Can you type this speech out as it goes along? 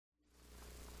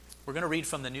We're going to read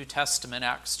from the New Testament,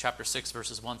 Acts chapter 6,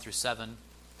 verses 1 through 7,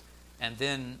 and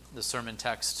then the sermon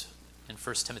text in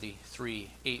 1 Timothy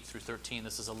 3, 8 through 13.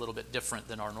 This is a little bit different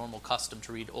than our normal custom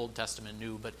to read Old Testament and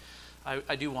New, but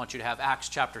I do want you to have Acts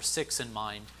chapter 6 in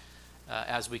mind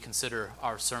as we consider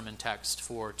our sermon text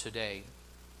for today.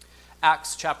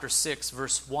 Acts chapter 6,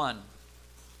 verse 1.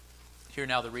 Hear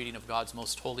now the reading of God's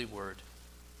most holy word.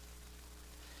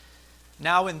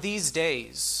 Now in these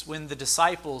days, when the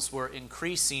disciples were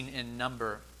increasing in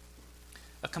number,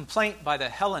 a complaint by the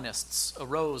Hellenists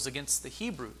arose against the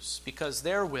Hebrews because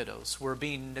their widows were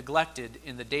being neglected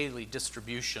in the daily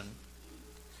distribution.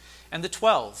 And the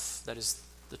 12, that is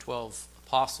the 12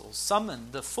 apostles,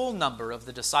 summoned the full number of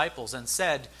the disciples and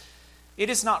said, "It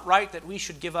is not right that we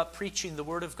should give up preaching the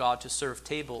word of God to serve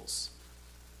tables.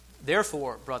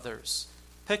 Therefore, brothers,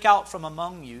 pick out from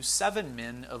among you 7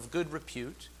 men of good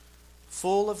repute,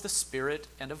 full of the Spirit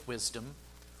and of wisdom,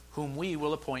 whom we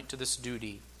will appoint to this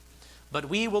duty. But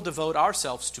we will devote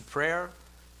ourselves to prayer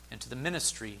and to the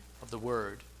ministry of the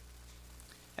word."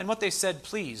 And what they said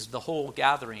pleased the whole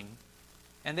gathering.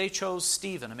 And they chose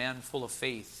Stephen, a man full of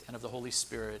faith and of the Holy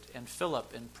Spirit, and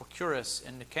Philip, and Prochorus,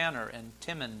 and Nicanor, and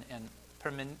Timon, and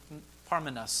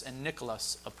Parmenas, and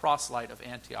Nicholas, a proselyte of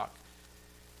Antioch.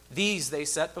 These they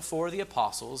set before the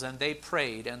apostles, and they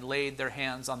prayed and laid their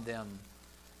hands on them.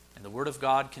 And the word of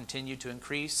God continued to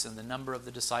increase, and the number of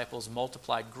the disciples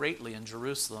multiplied greatly in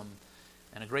Jerusalem,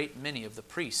 and a great many of the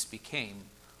priests became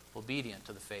obedient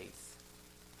to the faith.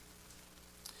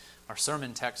 Our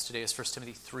sermon text today is 1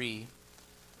 Timothy 3,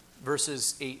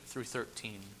 verses 8 through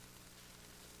 13.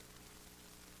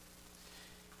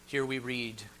 Here we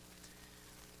read,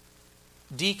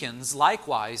 "Deacons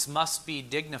likewise must be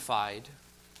dignified,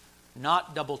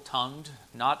 not double-tongued,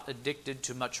 not addicted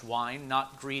to much wine,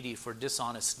 not greedy for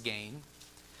dishonest gain.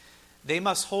 They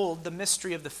must hold the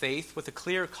mystery of the faith with a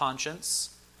clear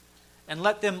conscience, and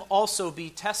let them also be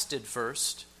tested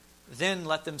first, then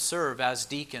let them serve as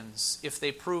deacons, if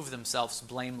they prove themselves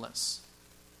blameless.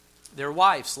 Their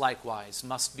wives likewise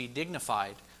must be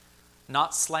dignified,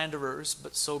 not slanderers,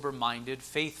 but sober-minded,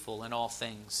 faithful in all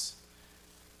things.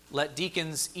 Let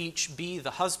deacons each be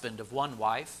the husband of one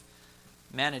wife,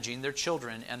 managing their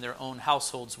children and their own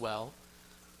households well.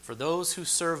 For those who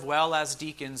serve well as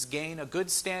deacons gain a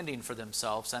good standing for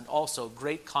themselves and also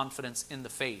great confidence in the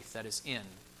faith that is in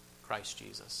Christ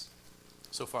Jesus."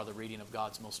 So far the reading of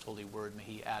God's most holy word. May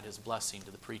He add His blessing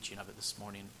to the preaching of it this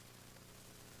morning.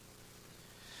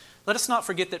 Let us not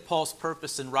forget that Paul's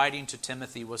purpose in writing to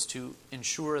Timothy was to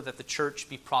ensure that the church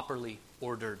be properly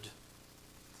ordered.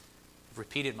 I've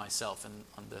repeated myself in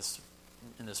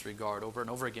this regard over and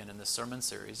over again in this sermon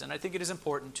series, and I think it is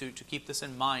important to keep this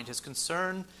in mind. His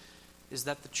concern is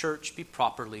that the church be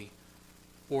properly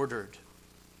ordered.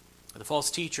 The false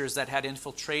teachers that had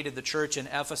infiltrated the church in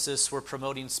Ephesus were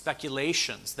promoting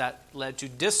speculations that led to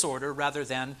disorder rather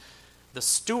than the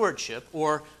stewardship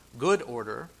or good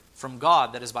order from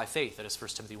God that is by faith. That is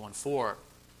 1 Timothy 1:4.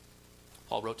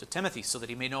 Paul wrote to Timothy so that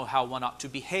he may know how one ought to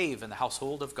behave in the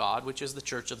household of God, which is the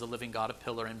church of the living God, a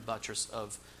pillar and buttress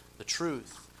of the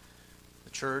truth.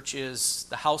 The church is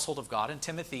the household of God, and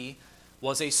Timothy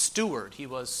was a steward. He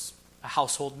was a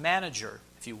household manager,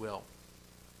 if you will.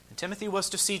 And Timothy was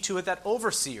to see to it that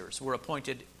overseers were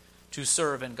appointed to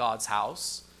serve in God's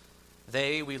house.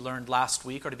 They, we learned last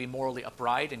week, are to be morally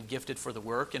upright and gifted for the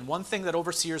work. And one thing that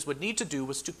overseers would need to do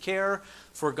was to care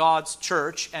for God's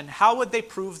church. And how would they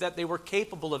prove that they were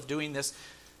capable of doing this?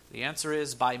 The answer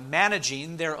is by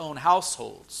managing their own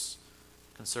households.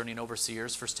 Concerning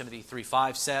overseers, 1 Timothy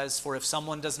 3:5 says, "For if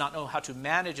someone does not know how to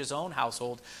manage his own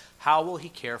household, how will he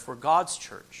care for God's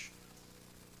church?"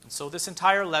 And so this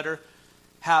entire letter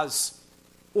has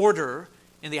order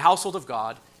in the household of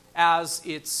God as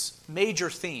its major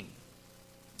theme.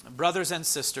 Brothers and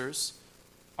sisters,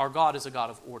 our God is a God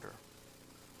of order.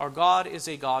 Our God is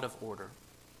a God of order.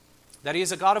 That He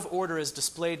is a God of order is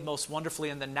displayed most wonderfully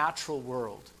in the natural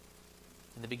world.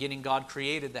 In the beginning, God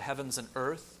created the heavens and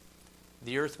earth.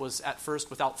 The earth was at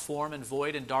first without form and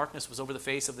void, and darkness was over the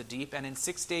face of the deep. And in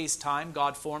 6 days' time,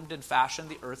 God formed and fashioned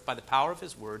the earth by the power of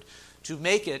His word to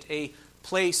make it a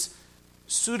place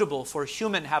suitable for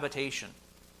human habitation.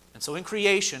 And so in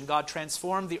creation, God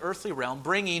transformed the earthly realm,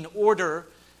 bringing order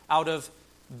out of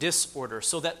disorder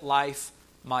so that life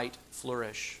might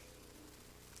flourish.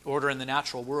 Order in the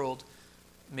natural world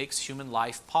makes human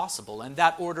life possible, and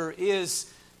that order is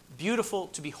beautiful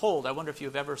to behold. I wonder if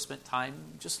you've ever spent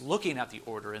time just looking at the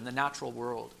order in the natural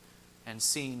world and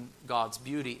seeing God's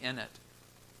beauty in it.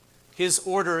 His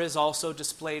order is also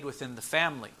displayed within the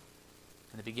family.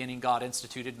 In the beginning, God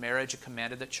instituted marriage and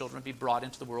commanded that children be brought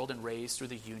into the world and raised through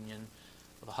the union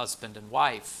of a husband and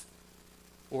wife.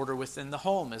 Order within the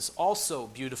home is also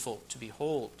beautiful to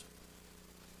behold.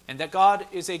 And that God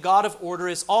is a God of order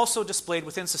is also displayed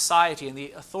within society in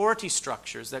the authority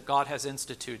structures that God has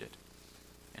instituted.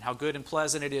 And how good and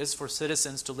pleasant it is for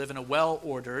citizens to live in a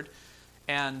well-ordered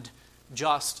and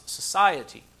just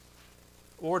society.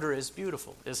 Order is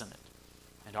beautiful, isn't it?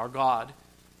 And our God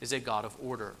is a God of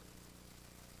order.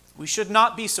 We should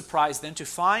not be surprised then to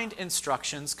find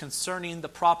instructions concerning the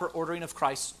proper ordering of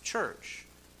Christ's church.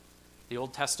 The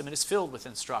Old Testament is filled with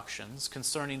instructions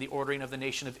concerning the ordering of the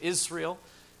nation of Israel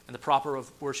and the proper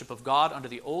worship of God under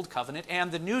the Old Covenant,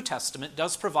 and the New Testament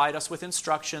does provide us with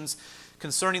instructions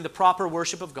concerning the proper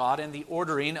worship of God and the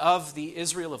ordering of the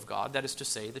Israel of God, that is to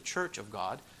say, the church of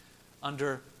God,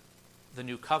 under the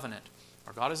New Covenant.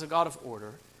 Our God is a God of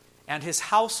order, and His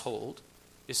household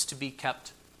is to be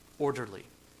kept orderly.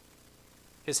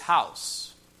 His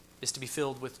house is to be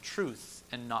filled with truth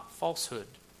and not falsehood.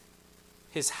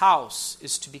 His house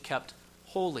is to be kept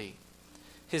holy.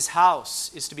 His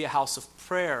house is to be a house of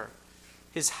prayer.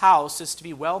 His house is to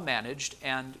be well managed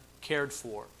and cared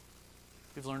for.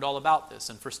 We've learned all about this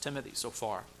in 1 Timothy so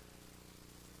far.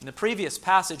 In the previous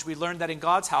passage, we learned that in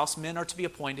God's house, men are to be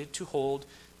appointed to hold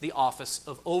the office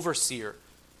of overseer.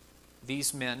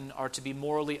 These men are to be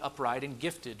morally upright and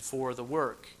gifted for the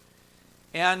work.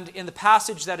 And in the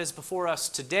passage that is before us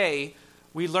today,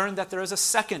 we learn that there is a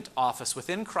second office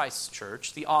within Christ's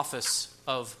church, the office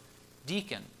of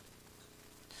deacon.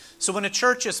 So when a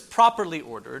church is properly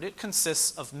ordered, it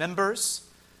consists of members,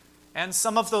 and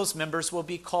some of those members will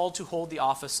be called to hold the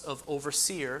office of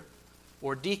overseer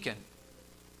or deacon.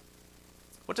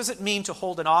 What does it mean to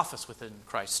hold an office within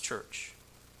Christ's church?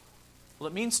 Well,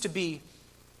 it means to be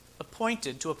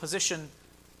appointed to a position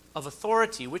of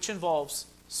authority which involves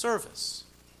service.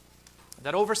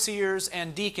 That overseers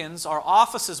and deacons are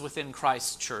offices within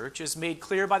Christ's church is made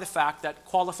clear by the fact that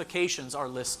qualifications are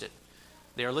listed.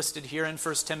 They are listed here in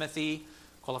 1 Timothy.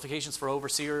 Qualifications for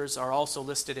overseers are also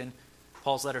listed in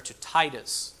Paul's letter to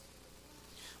Titus.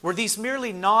 Were these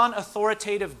merely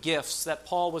non-authoritative gifts that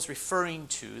Paul was referring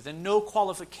to, then no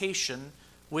qualification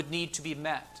would need to be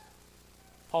met.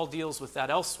 Paul deals with that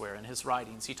elsewhere in his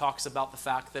writings. He talks about the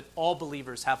fact that all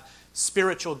believers have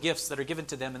spiritual gifts that are given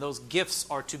to them, and those gifts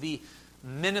are to be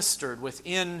ministered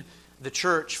within the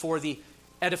church for the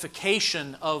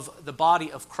edification of the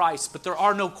body of Christ. But there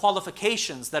are no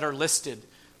qualifications that are listed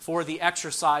for the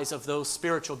exercise of those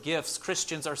spiritual gifts.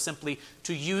 Christians are simply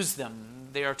to use them.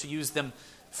 They are to use them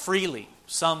freely.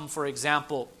 Some, for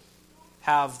example,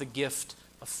 have the gift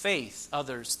of faith,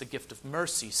 others the gift of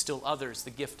mercy, still others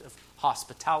the gift of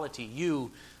hospitality.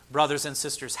 You, brothers and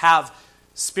sisters, have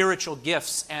spiritual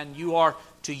gifts, and you are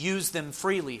to use them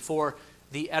freely for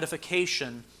the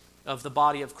edification of the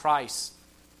body of Christ.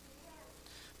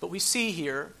 But we see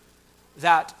here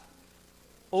that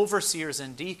overseers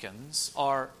and deacons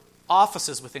are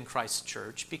offices within Christ's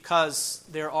church because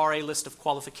there are a list of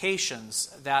qualifications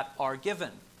that are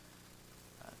given.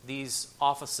 These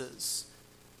offices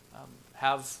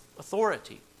have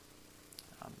authority.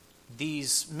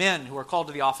 These men who are called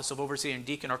to the office of overseer and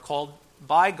deacon are called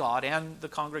by God and the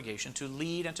congregation to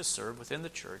lead and to serve within the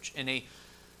church in a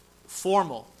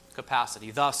formal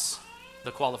capacity, thus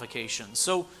the qualifications.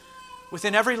 So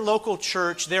within every local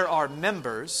church there are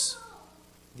members.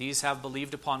 These have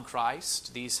believed upon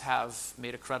Christ. These have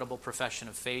made a credible profession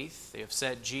of faith. They have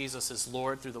said Jesus is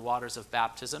Lord through the waters of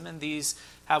baptism, and these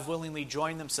have willingly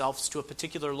joined themselves to a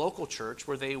particular local church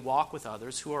where they walk with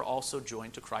others who are also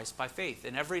joined to Christ by faith.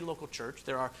 In every local church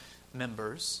there are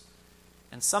members,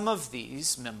 and some of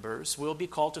these members will be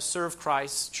called to serve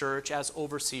Christ's church as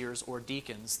overseers or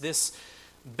deacons. This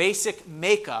basic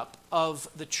makeup of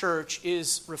the church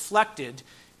is reflected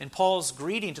in Paul's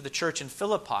greeting to the church in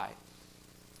Philippi.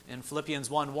 In Philippians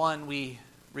 1:1, we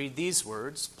read these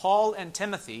words, Paul and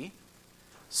Timothy,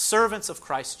 servants of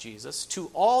Christ Jesus, to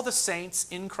all the saints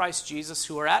in Christ Jesus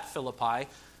who are at Philippi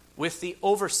with the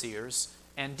overseers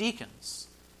and deacons.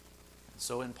 And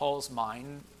so in Paul's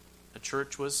mind, the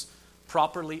church was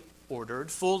properly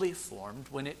ordered, fully formed,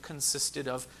 when it consisted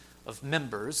of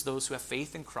members, those who have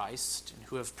faith in Christ and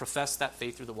who have professed that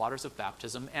faith through the waters of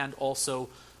baptism, and also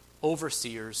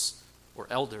overseers or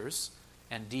elders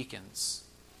and deacons.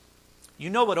 You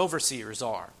know what overseers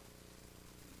are.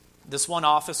 This one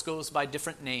office goes by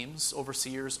different names.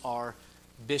 Overseers are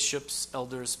bishops,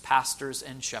 elders, pastors,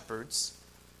 and shepherds.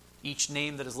 Each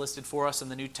name that is listed for us in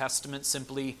the New Testament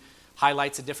simply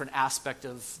highlights a different aspect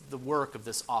of the work of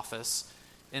this office.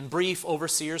 In brief,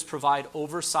 overseers provide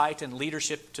oversight and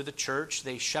leadership to the church.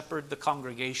 They shepherd the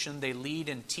congregation. They lead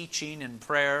in teaching and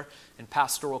prayer, in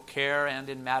pastoral care, and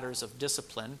in matters of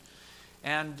discipline.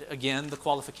 And again, the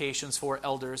qualifications for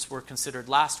elders were considered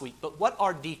last week. But what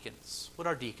are deacons? What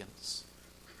are deacons?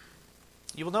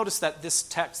 You will notice that this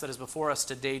text that is before us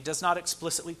today does not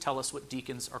explicitly tell us what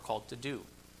deacons are called to do.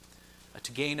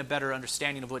 To gain a better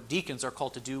understanding of what deacons are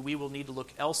called to do, we will need to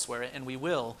look elsewhere, and we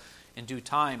will in due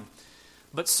time.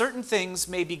 But certain things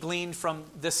may be gleaned from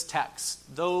this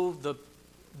text. Though the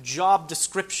job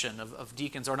description of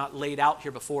deacons are not laid out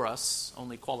here before us,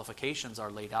 only qualifications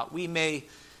are laid out, we may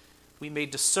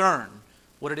discern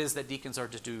what it is that deacons are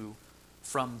to do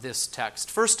from this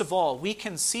text. First of all, we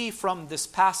can see from this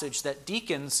passage that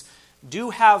deacons do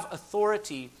have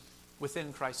authority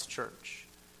within Christ's church.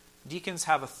 Deacons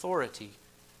have authority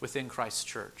within Christ's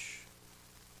church.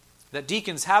 That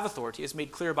deacons have authority is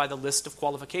made clear by the list of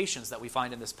qualifications that we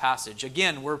find in this passage.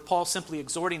 Again, were Paul simply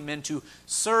exhorting men to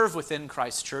serve within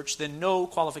Christ's church, then no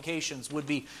qualifications would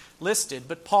be listed.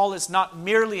 But Paul is not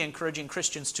merely encouraging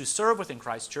Christians to serve within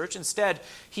Christ's church. Instead,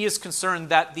 he is concerned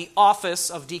that the office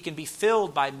of deacon be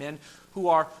filled by men who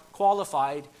are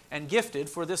qualified and gifted,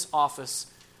 for this office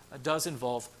does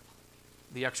involve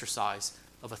the exercise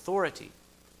of authority.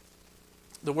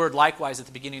 The word likewise at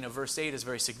the beginning of verse 8 is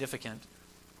very significant.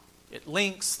 It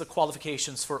links the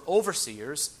qualifications for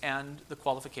overseers and the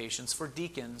qualifications for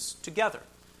deacons together.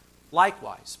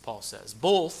 Likewise, Paul says,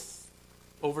 both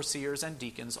overseers and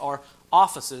deacons are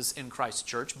offices in Christ's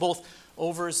church. Both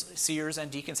overseers and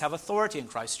deacons have authority in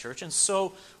Christ's church, and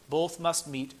so both must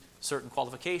meet certain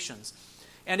qualifications.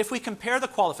 And if we compare the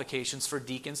qualifications for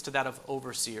deacons to that of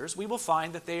overseers, we will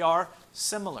find that they are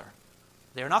similar.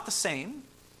 They are not the same.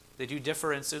 They do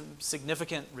differ in some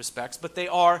significant respects, but they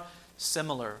are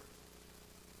similar.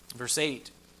 Verse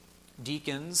 8,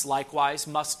 deacons likewise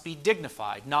must be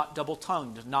dignified, not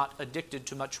double-tongued, not addicted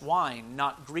to much wine,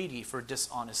 not greedy for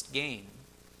dishonest gain.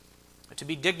 To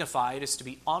be dignified is to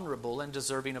be honorable and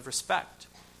deserving of respect.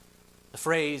 The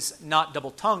phrase not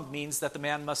double-tongued means that the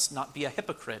man must not be a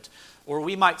hypocrite, or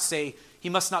we might say he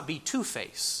must not be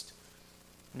two-faced.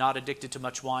 Not addicted to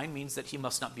much wine means that he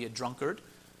must not be a drunkard,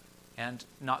 and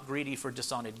not greedy for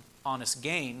dishonest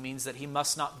gain means that he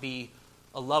must not be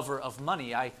a lover of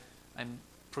money. I'm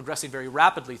progressing very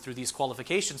rapidly through these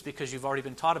qualifications because you've already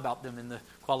been taught about them in the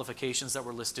qualifications that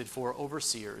were listed for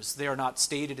overseers. They are not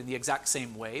stated in the exact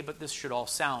same way, but this should all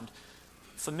sound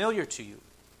familiar to you.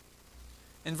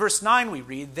 In verse 9 we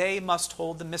read, they must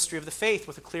hold the mystery of the faith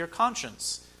with a clear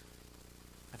conscience.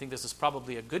 I think this is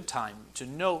probably a good time to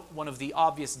note one of the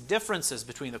obvious differences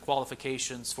between the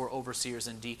qualifications for overseers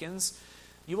and deacons.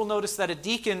 You will notice that a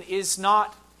deacon is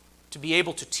not to be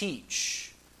able to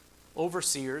teach.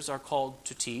 Overseers are called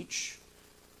to teach.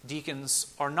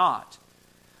 Deacons are not.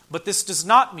 But this does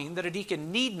not mean that a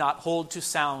deacon need not hold to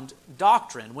sound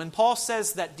doctrine. When Paul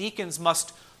says that deacons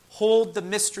must hold the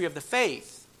mystery of the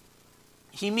faith,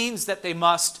 he means that they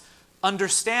must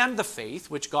understand the faith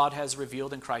which God has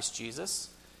revealed in Christ Jesus,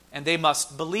 and they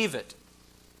must believe it.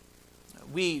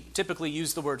 We typically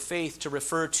use the word faith to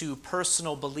refer to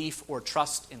personal belief or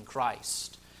trust in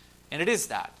Christ, and it is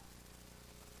that.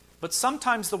 But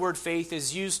sometimes the word faith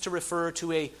is used to refer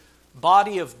to a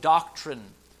body of doctrine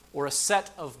or a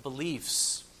set of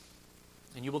beliefs.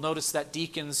 And you will notice that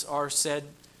deacons are said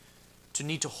to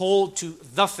need to hold to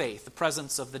the faith. The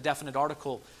presence of the definite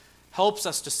article helps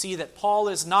us to see that Paul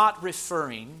is not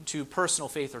referring to personal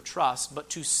faith or trust, but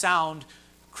to sound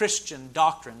Christian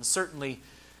doctrine. Certainly,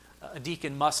 a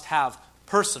deacon must have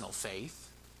personal faith.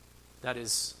 That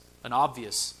is an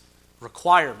obvious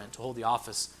requirement to hold the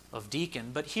office of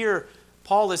deacon. But here,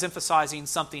 Paul is emphasizing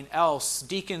something else.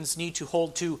 Deacons need to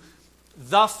hold to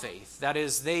the faith. That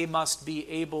is, they must be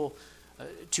able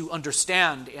to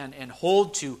understand and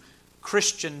hold to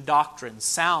Christian doctrine,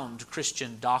 sound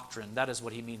Christian doctrine. That is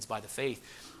what he means by the faith.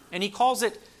 And he calls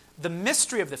it the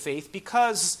mystery of the faith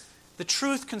because the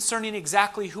truth concerning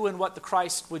exactly who and what the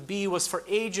Christ would be was for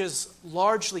ages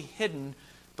largely hidden,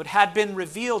 but had been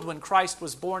revealed when Christ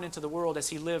was born into the world as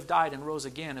he lived, died, and rose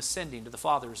again, ascending to the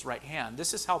Father's right hand.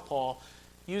 This is how Paul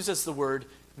uses the word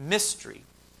mystery.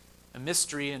 A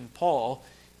mystery in Paul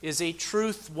is a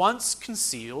truth once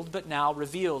concealed but now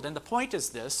revealed. And the point is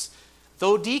this: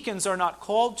 though deacons are not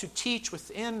called to teach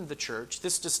within the church,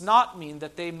 this does not mean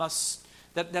that they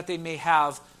may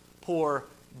have poor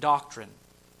doctrine.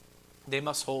 They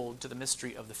must hold to the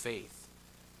mystery of the faith.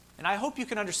 And I hope you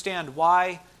can understand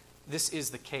why this is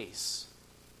the case.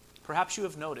 Perhaps you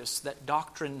have noticed that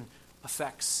doctrine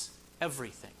affects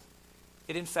everything.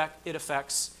 It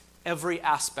affects every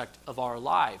aspect of our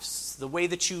lives. The way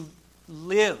that you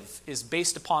live is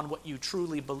based upon what you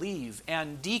truly believe.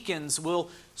 And deacons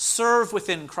will serve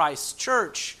within Christ's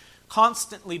church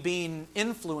constantly being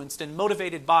influenced and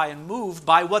motivated by and moved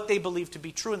by what they believe to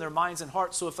be true in their minds and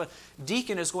hearts. So if a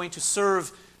deacon is going to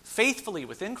serve faithfully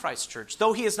within Christ's church,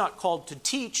 though he is not called to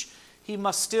teach, he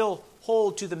must still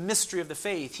hold to the mystery of the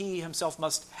faith. He himself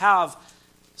must have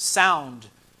sound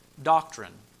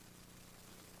doctrine.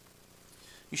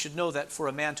 You should know that for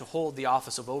a man to hold the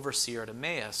office of overseer at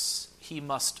Emmaus, he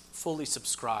must fully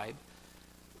subscribe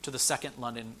to the Second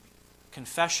London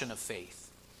Confession of Faith.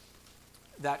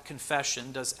 That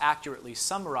confession does accurately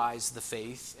summarize the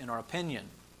faith in our opinion.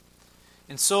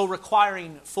 And so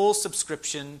requiring full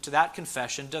subscription to that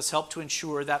confession does help to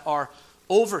ensure that our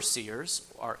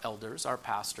overseers, our elders, our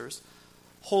pastors,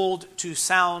 hold to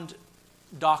sound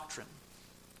doctrine.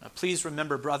 Please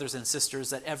remember, brothers and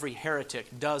sisters, that every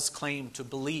heretic does claim to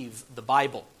believe the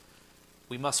Bible.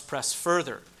 We must press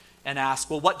further and ask,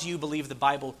 well, what do you believe the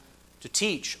Bible to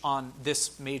teach on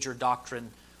this major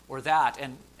doctrine or that?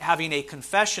 And having a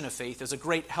confession of faith is a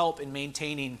great help in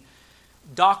maintaining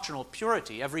doctrinal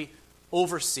purity. Every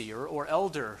overseer or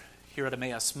elder here at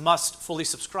Emmaus must fully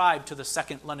subscribe to the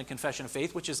Second London Confession of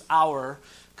Faith, which is our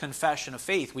confession of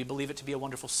faith. We believe it to be a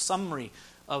wonderful summary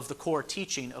of the core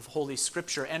teaching of Holy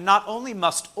Scripture. And not only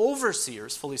must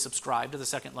overseers fully subscribe to the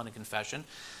Second London Confession,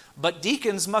 but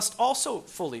deacons must also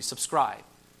fully subscribe.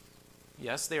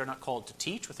 Yes, they are not called to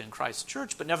teach within Christ's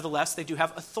church, but nevertheless, they do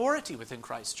have authority within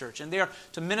Christ's church, and they are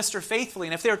to minister faithfully.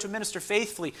 And if they are to minister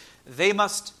faithfully, they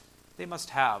must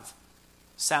have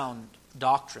sound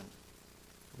doctrine.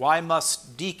 Why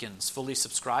must deacons fully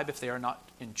subscribe if they are not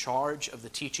in charge of the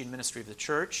teaching ministry of the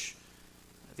church?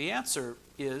 The answer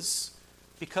is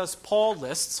because Paul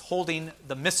lists holding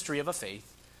the mystery of a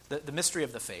faith, the mystery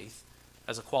of the faith,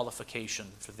 as a qualification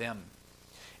for them.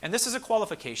 And this is a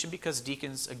qualification because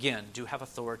deacons, again, do have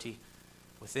authority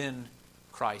within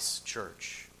Christ's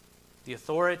church. The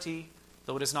authority,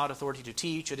 though it is not authority to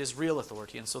teach, it is real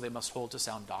authority, and so they must hold to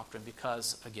sound doctrine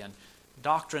because, again,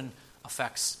 doctrine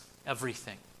affects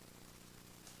everything.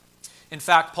 In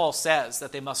fact, Paul says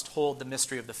that they must hold the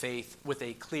mystery of the faith with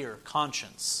a clear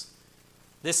conscience.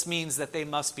 This means that they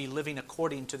must be living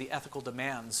according to the ethical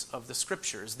demands of the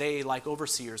Scriptures. They, like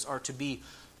overseers, are to be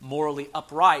morally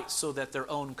upright so that their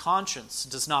own conscience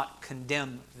does not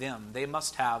condemn them. They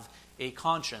must have a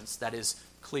conscience that is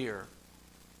clear.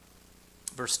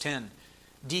 Verse 10,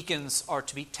 deacons are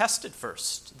to be tested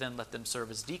first, then let them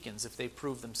serve as deacons if they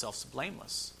prove themselves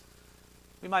blameless.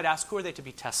 We might ask, who are they to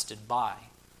be tested by?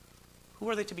 Who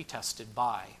are they to be tested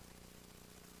by?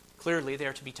 Clearly, they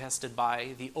are to be tested by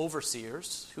the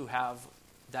overseers who have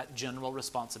that general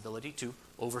responsibility to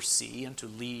oversee and to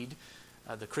lead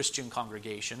the Christian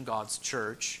congregation, God's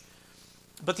church.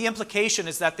 But the implication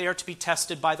is that they are to be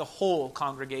tested by the whole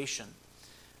congregation.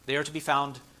 They are to be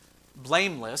found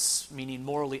blameless, meaning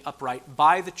morally upright,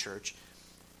 by the church.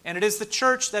 And it is the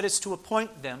church that is to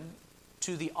appoint them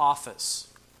to the office.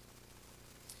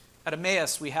 At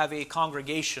Emmaus, we have a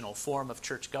congregational form of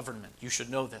church government. You should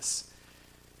know this.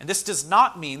 And this does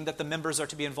not mean that the members are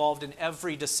to be involved in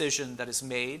every decision that is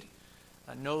made.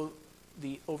 No,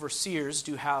 the overseers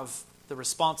do have the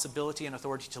responsibility and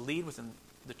authority to lead within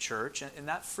the church, and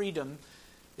that freedom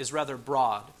is rather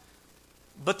broad.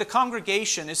 But the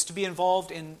congregation is to be involved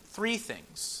in three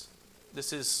things.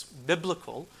 This is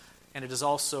biblical, and it is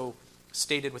also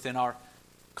stated within our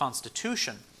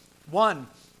constitution. One,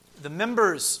 the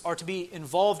members are to be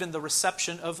involved in the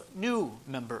reception of new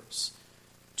members.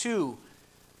 Two,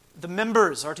 the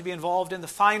members are to be involved in the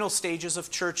final stages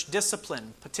of church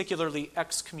discipline, particularly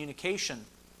excommunication.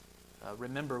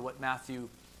 Remember what Matthew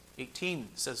 18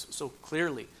 says so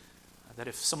clearly, that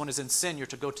if someone is in sin, you're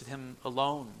to go to him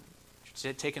alone,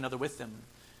 to take another with them,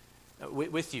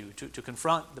 with you, to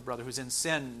confront the brother who's in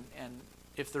sin. And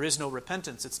if there is no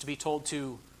repentance, it's to be told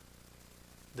to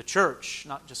the church,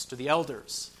 not just to the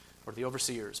elders or the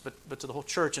overseers, but to the whole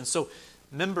church. And so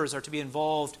members are to be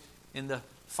involved in the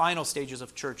final stages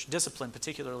of church discipline,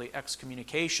 particularly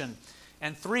excommunication.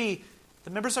 And three, the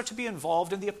members are to be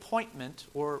involved in the appointment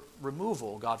or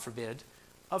removal, God forbid,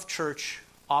 of church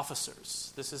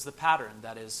officers. This is the pattern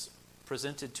that is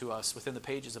presented to us within the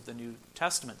pages of the New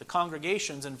Testament. The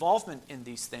congregation's involvement in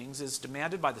these things is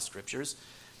demanded by the Scriptures.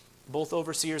 Both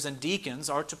overseers and deacons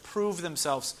are to prove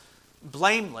themselves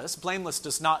blameless. Blameless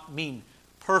does not mean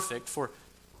perfect, for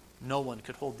no one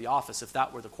could hold the office if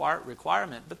that were the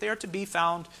requirement, but they are to be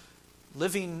found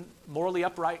living morally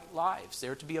upright lives. They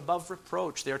are to be above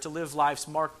reproach. They are to live lives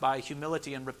marked by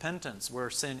humility and repentance where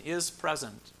sin is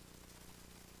present.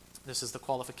 This is the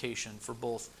qualification for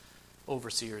both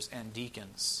overseers and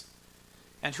deacons.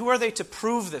 And who are they to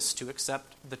prove this to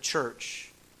except the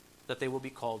church that they will be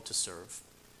called to serve?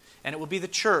 And it will be the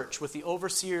church, with the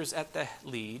overseers at the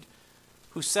lead,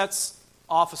 who sets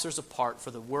officers apart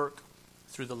for the work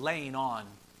through the laying on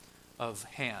of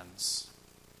hands.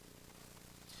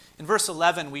 In verse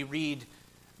 11, we read,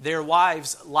 "Their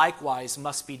wives likewise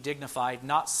must be dignified,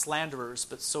 not slanderers,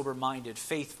 but sober-minded,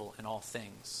 faithful in all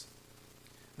things."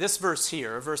 This verse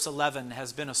here, verse 11,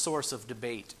 has been a source of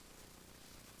debate.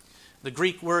 The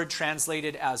Greek word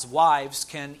translated as wives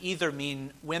can either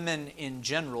mean women in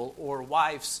general or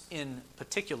wives in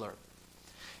particular.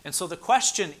 And so the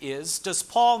question is, does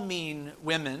Paul mean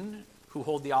women who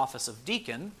hold the office of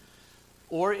deacon,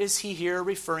 or is he here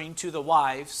referring to the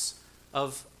wives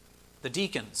of the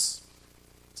deacons?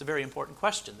 It's a very important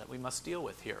question that we must deal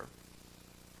with here.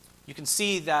 You can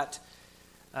see that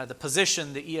the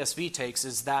position the ESV takes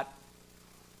is that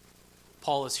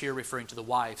Paul is here referring to the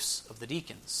wives of the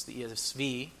deacons. The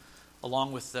ESV,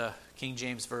 along with the King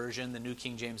James Version, the New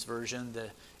King James Version,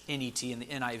 the NET, and the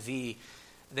NIV,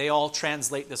 they all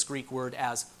translate this Greek word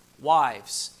as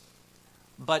wives.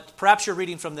 But perhaps you're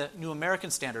reading from the New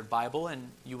American Standard Bible,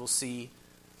 and you will see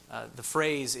the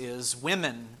phrase is,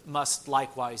 "Women must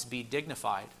likewise be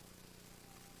dignified."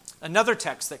 Another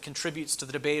text that contributes to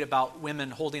the debate about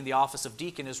women holding the office of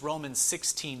deacon is Romans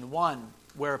 16:1,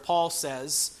 where Paul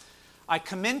says, "I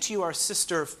commend to you our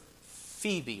sister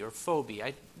Phoebe," or Phoebe.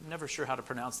 I'm never sure how to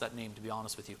pronounce that name, to be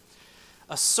honest with you.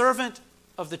 "A servant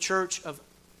of the church of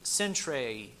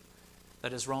Cenchreae,"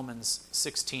 that is Romans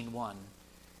 16:1.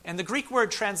 And the Greek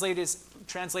word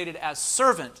translated as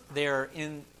servant there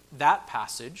in that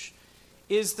passage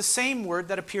is the same word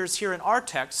that appears here in our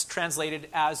text translated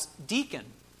as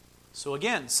deacon. So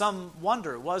again, some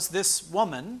wonder, was this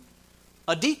woman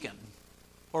a deacon,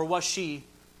 or was she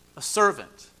a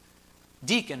servant?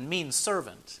 Deacon means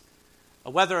servant.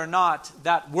 Whether or not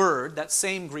that word, that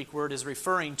same Greek word, is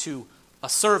referring to a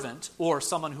servant or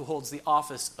someone who holds the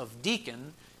office of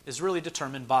deacon is really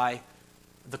determined by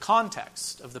the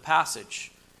context of the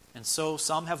passage. And so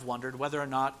some have wondered whether or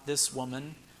not this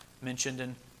woman mentioned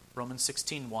in Romans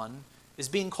 16:1 is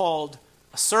being called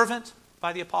a servant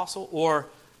by the apostle or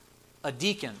a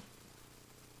deacon.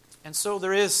 And so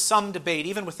there is some debate,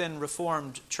 even within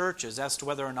Reformed churches, as to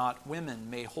whether or not women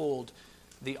may hold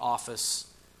the office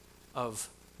of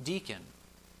deacon.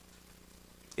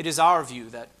 It is our view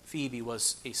that Phoebe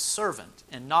was a servant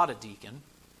and not a deacon,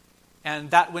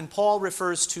 and that when Paul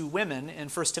refers to women in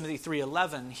 1 Timothy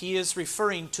 3:11, he is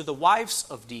referring to the wives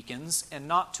of deacons and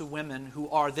not to women who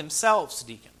are themselves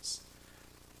deacons.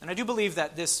 And I do believe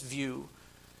that this view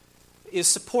is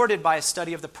supported by a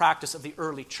study of the practice of the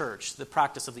early church. The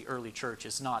practice of the early church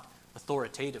is not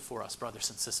authoritative for us, brothers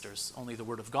and sisters. Only the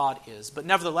Word of God is. But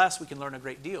nevertheless, we can learn a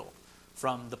great deal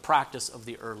from the practice of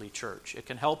the early church. It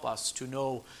can help us to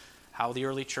know how the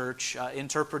early church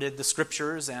interpreted the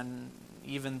Scriptures, and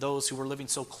even those who were living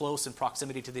so close in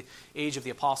proximity to the age of the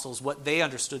apostles, what they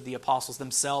understood the apostles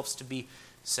themselves to be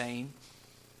saying.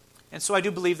 And so I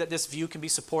do believe that this view can be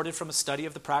supported from a study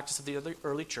of the practice of the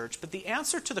early church. But the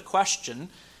answer to the question,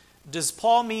 does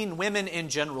Paul mean women in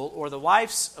general or the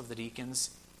wives of the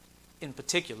deacons in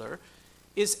particular,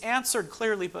 is answered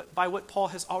clearly by what Paul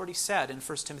has already said in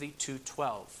 1 Timothy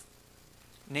 2:12.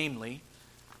 Namely,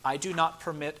 "I do not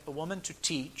permit a woman to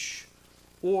teach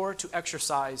or to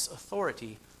exercise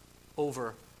authority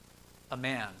over a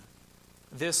man."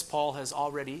 This Paul has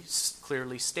already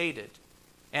clearly stated.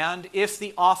 And if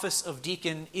the office of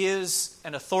deacon is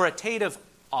an authoritative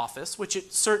office, which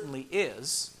it certainly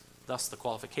is, thus the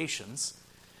qualifications,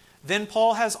 then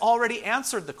Paul has already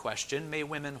answered the question, may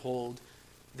women hold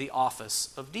the office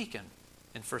of deacon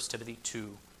in 1 Timothy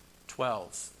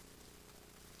 2:12.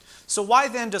 So why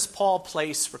then does Paul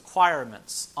place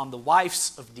requirements on the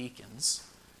wives of deacons,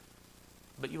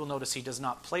 but you will notice he does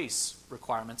not place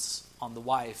requirements on the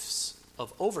wives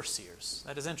of overseers?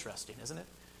 That is interesting, isn't it?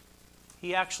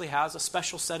 He actually has a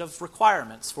special set of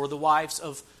requirements for the wives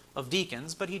of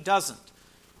deacons, but he doesn't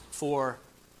for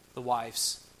the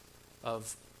wives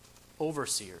of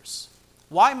overseers.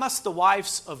 Why must the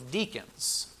wives of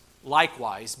deacons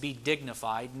likewise be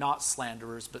dignified, not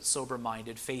slanderers, but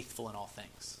sober-minded, faithful in all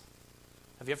things?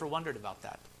 Have you ever wondered about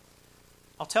that?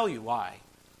 I'll tell you why.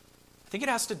 I think it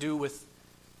has to do with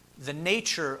the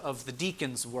nature of the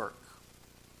deacon's work.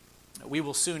 We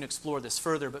will soon explore this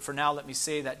further, but for now let me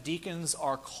say that deacons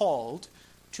are called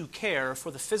to care for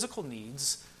the physical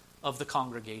needs of the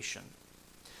congregation.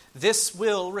 This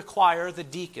will require the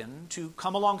deacon to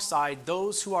come alongside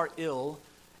those who are ill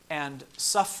and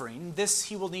suffering. This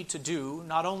he will need to do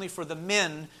not only for the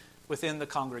men within the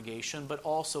congregation, but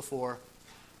also for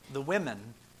the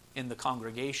women in the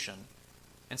congregation.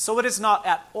 And so it is not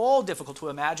at all difficult to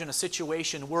imagine a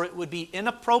situation where it would be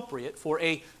inappropriate for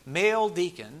a male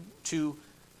deacon to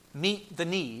meet the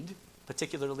need,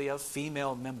 particularly of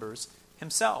female members,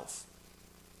 himself.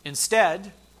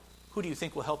 Instead, who do you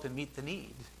think will help him meet the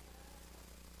need?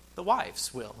 The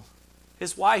wives will.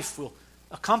 His wife will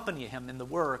accompany him in the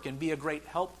work and be a great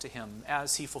help to him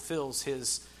as he fulfills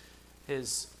his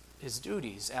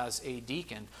duties as a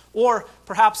deacon. Or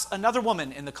perhaps another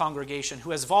woman in the congregation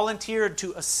who has volunteered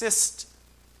to assist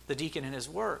the deacon in his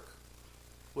work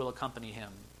will accompany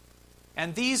him.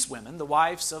 And these women, the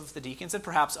wives of the deacons, and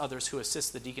perhaps others who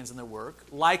assist the deacons in their work,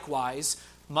 likewise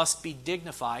must be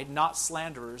dignified, not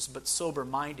slanderers, but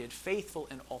sober-minded, faithful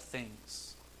in all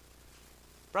things.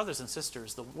 Brothers and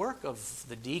sisters, the work of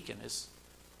the deacon is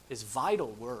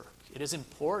vital work. It is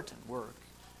important work.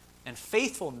 And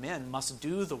faithful men must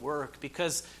do the work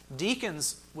because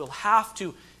deacons will have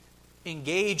to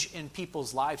engage in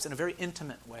people's lives in a very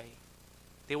intimate way.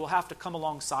 They will have to come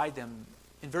alongside them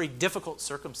in very difficult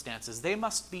circumstances. They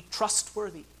must be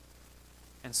trustworthy.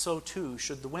 And so too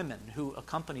should the women who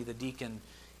accompany the deacon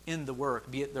in the work,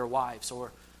 be it their wives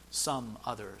or some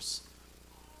others.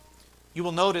 You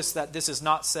will notice that this is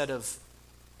not said of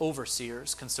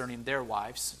overseers concerning their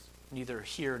wives, neither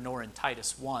here nor in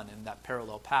Titus 1 in that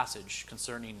parallel passage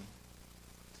concerning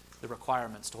the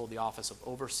requirements to hold the office of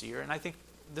overseer. And I think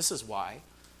this is why.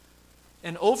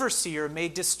 An overseer may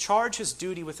discharge his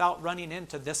duty without running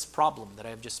into this problem that I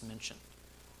have just mentioned.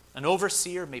 An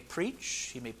overseer may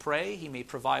preach, he may pray, he may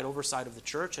provide oversight of the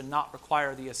church and not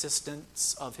require the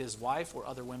assistance of his wife or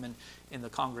other women in the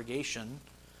congregation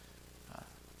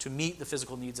to meet the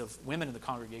physical needs of women in the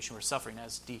congregation who are suffering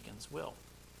as deacons will.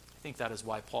 I think that is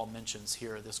why Paul mentions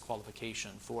here this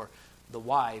qualification for the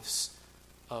wives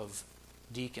of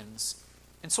deacons.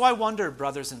 And so I wonder,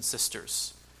 brothers and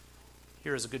sisters,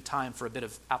 here is a good time for a bit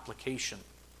of application.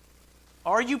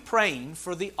 Are you praying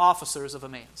for the officers of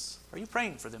Emmaus? Are you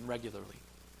praying for them regularly?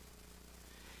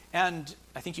 And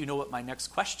I think you know what my next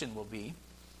question will be.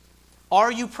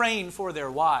 Are you praying for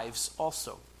their wives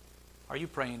also? Are you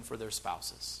praying for their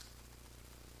spouses?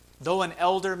 Though an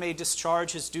elder may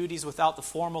discharge his duties without the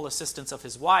formal assistance of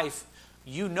his wife,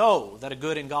 you know that a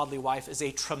good and godly wife is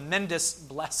a tremendous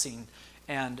blessing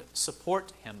and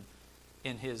support him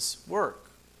in his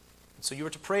work. And so you are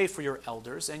to pray for your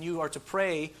elders, and you are to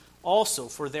pray also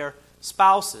for their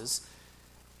spouses,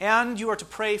 and you are to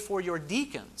pray for your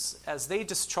deacons as they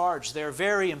discharge their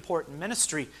very important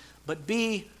ministry, but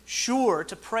be sure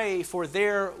to pray for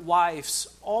their wives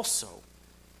also.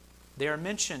 They are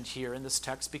mentioned here in this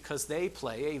text because they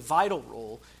play a vital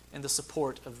role in the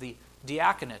support of the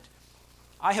diaconate.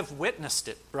 I have witnessed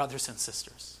it, brothers and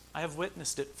sisters. I have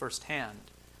witnessed it firsthand.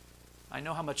 I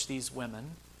know how much these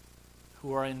women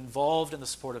who are involved in the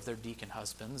support of their deacon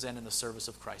husbands and in the service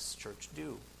of Christ's church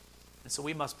do. And so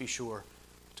we must be sure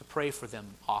to pray for them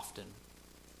often.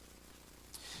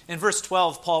 In verse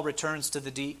 12, Paul returns to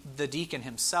the deacon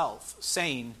himself,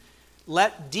 saying,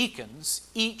 "Let deacons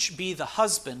each be the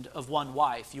husband of one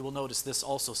wife." You will notice this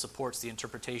also supports the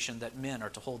interpretation that men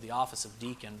are to hold the office of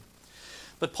deacon.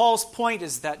 But Paul's point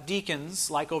is that deacons,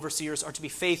 like overseers, are to be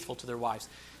faithful to their wives.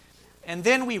 And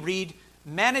then we read,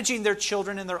 managing their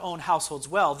children in their own households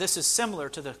well. This is similar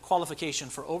to the qualification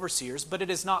for overseers, but it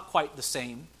is not quite the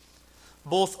same.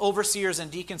 Both overseers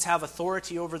and deacons have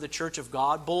authority over the church of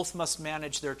God. Both must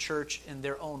manage their church in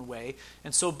their own way.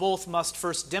 And so both must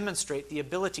first demonstrate the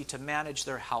ability to manage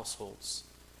their households.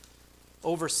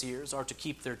 Overseers are to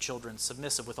keep their children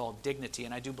submissive with all dignity.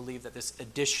 And I do believe that this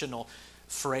additional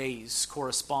phrase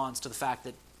corresponds to the fact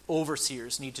that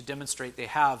overseers need to demonstrate they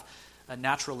have a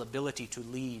natural ability to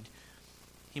lead.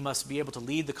 He must be able to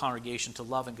lead the congregation to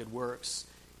love and good works,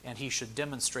 and he should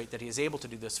demonstrate that he is able to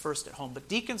do this first at home. But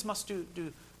deacons must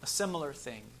do a similar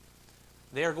thing.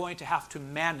 They are going to have to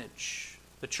manage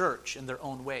the church in their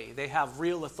own way. They have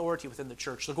real authority within the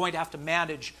church. They're going to have to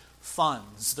manage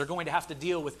funds. They're going to have to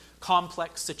deal with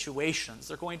complex situations.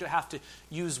 They're going to have to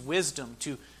use wisdom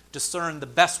to discern the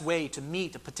best way to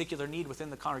meet a particular need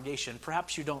within the congregation.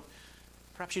 Perhaps you don't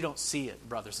see it,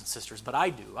 brothers and sisters, but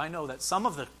I do. I know that some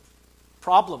of the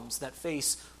problems that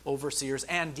face overseers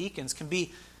and deacons can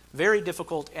be very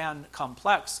difficult and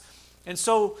complex. And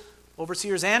so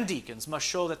overseers and deacons must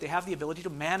show that they have the ability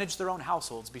to manage their own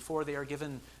households before they are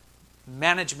given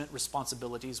management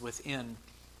responsibilities within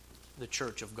the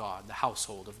church of God, the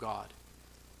household of God.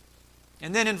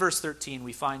 And then in verse 13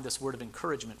 we find this word of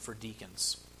encouragement for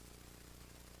deacons.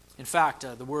 In fact,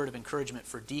 the word of encouragement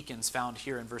for deacons found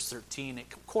here in verse 13, it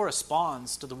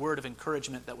corresponds to the word of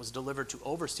encouragement that was delivered to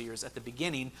overseers at the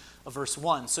beginning of verse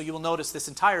 1. So you will notice this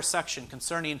entire section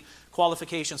concerning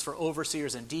qualifications for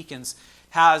overseers and deacons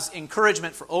has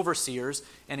encouragement for overseers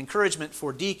and encouragement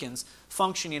for deacons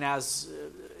functioning as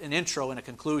an intro and a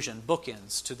conclusion,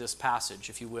 bookends to this passage,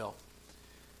 if you will.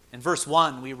 In verse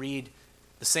 1, we read,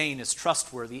 "The saying is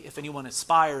trustworthy. If anyone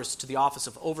aspires to the office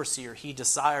of overseer, he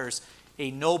desires a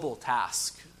noble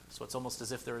task." So it's almost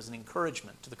as if there is an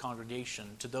encouragement to the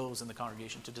congregation, to those in the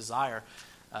congregation, to desire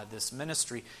this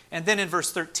ministry. And then in verse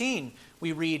 13,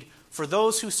 we read, "For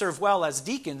those who serve well as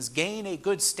deacons gain a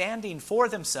good standing for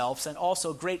themselves and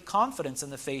also great confidence in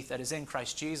the faith that is in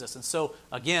Christ Jesus." And so,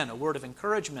 again, a word of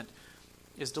encouragement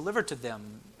is delivered to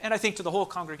them. And I think to the whole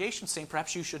congregation, saying,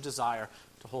 perhaps you should desire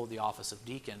to hold the office of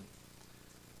deacon.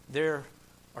 There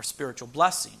are spiritual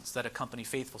blessings that accompany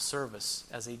faithful service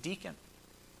as a deacon.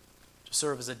 To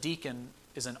serve as a deacon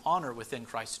is an honor within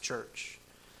Christ's church.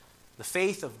 The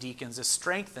faith of deacons is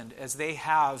strengthened as they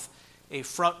have a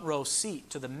front row seat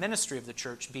to the ministry of the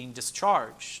church being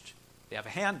discharged. They have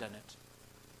a hand in it.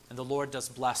 And the Lord does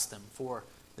bless them for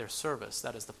their service.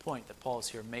 That is the point that Paul is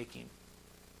here making.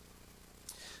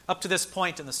 Up to this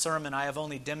point in the sermon, I have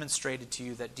only demonstrated to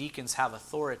you that deacons have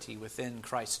authority within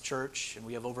Christ's church, and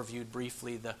we have overviewed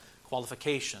briefly the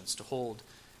qualifications to hold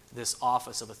this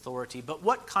office of authority. But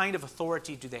what kind of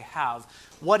authority do they have?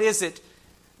 What is it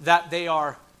that they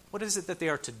are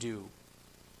to do?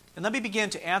 And let me begin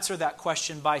to answer that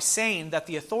question by saying that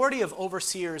the authority of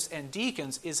overseers and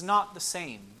deacons is not the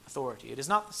same authority. It is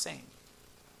not the same.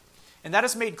 And that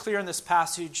is made clear in this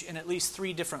passage in at least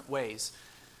three different ways.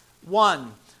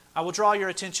 One, I will draw your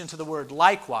attention to the word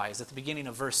likewise at the beginning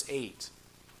of verse 8.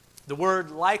 The word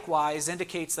likewise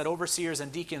indicates that overseers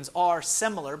and deacons are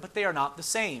similar, but they are not the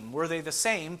same. Were they the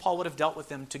same, Paul would have dealt with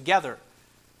them together.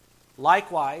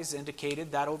 Likewise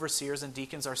indicated that overseers and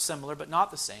deacons are similar, but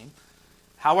not the same.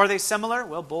 How are they similar?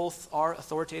 Well, both are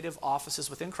authoritative offices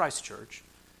within Christ's church.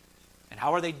 And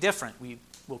how are they different? We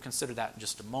will consider that in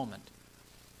just a moment.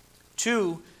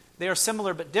 Two, they are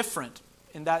similar but different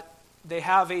in that they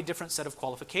have a different set of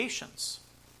qualifications.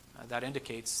 That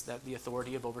indicates that the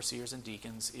authority of overseers and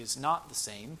deacons is not the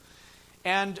same.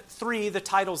 And three, the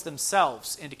titles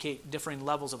themselves indicate differing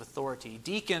levels of authority.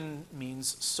 Deacon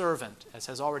means servant, as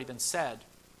has already been said.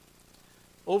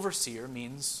 Overseer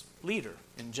means leader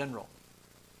in general.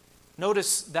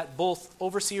 Notice that both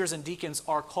overseers and deacons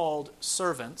are called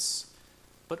servants,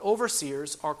 but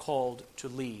overseers are called to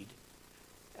lead.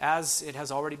 As it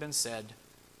has already been said,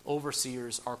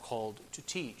 overseers are called to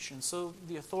teach. And so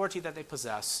the authority that they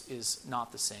possess is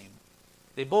not the same.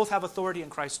 They both have authority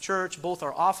in Christ's church. Both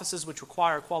are offices which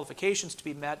require qualifications to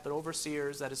be met, but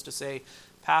overseers, that is to say,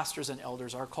 pastors and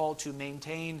elders, are called to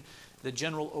maintain the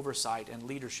general oversight and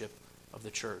leadership of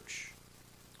the church.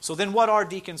 So then what are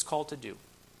deacons called to do?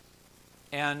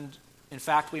 And in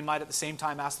fact, we might at the same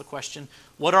time ask the question,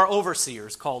 what are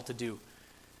overseers called to do?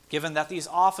 Given that these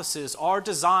offices are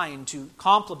designed to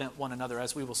complement one another,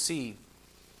 as we will see.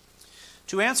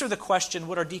 To answer the question,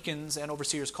 what are deacons and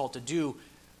overseers called to do,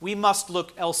 we must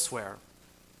look elsewhere.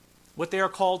 What they are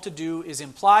called to do is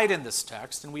implied in this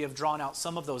text, and we have drawn out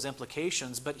some of those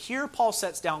implications, but here Paul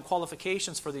sets down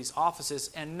qualifications for these offices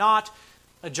and not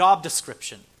a job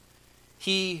description.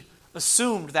 He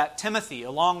assumed that Timothy,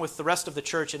 along with the rest of the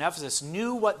church in Ephesus,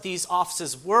 knew what these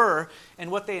offices were and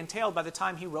what they entailed by the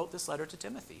time he wrote this letter to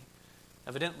Timothy.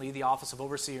 Evidently, the office of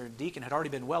overseer and deacon had already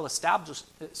been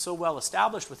so well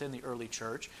established within the early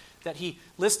church that he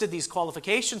listed these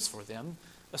qualifications for them,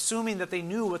 assuming that they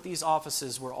knew what these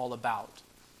offices were all about.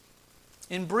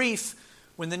 In brief,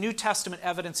 when the New Testament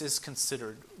evidence is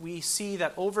considered, we see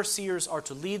that overseers are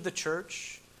to lead the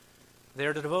church. They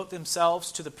are to devote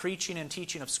themselves to the preaching and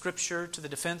teaching of Scripture, to the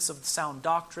defense of the sound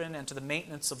doctrine, and to the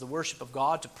maintenance of the worship of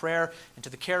God, to prayer, and to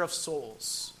the care of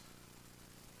souls.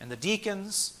 And the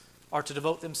deacons are to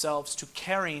devote themselves to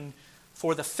caring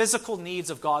for the physical needs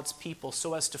of God's people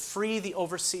so as to free the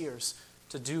overseers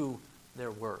to do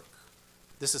their work.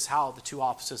 This is how the two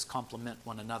offices complement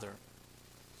one another.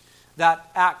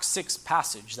 That Acts 6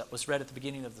 passage that was read at the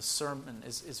beginning of the sermon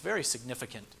is very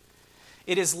significant.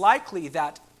 It is likely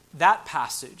that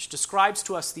passage describes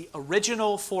to us the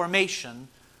original formation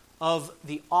of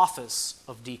the office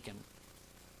of deacon.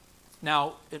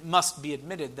 Now, it must be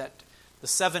admitted that the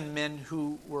 7 men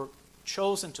who were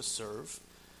chosen to serve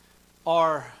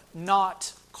are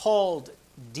not called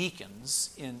deacons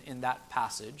in that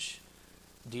passage.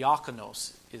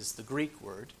 Diakonos is the Greek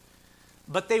word.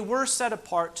 But they were set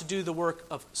apart to do the work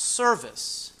of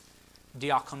service,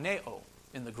 diakoneo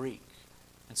in the Greek.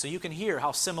 And so you can hear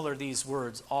how similar these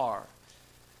words are.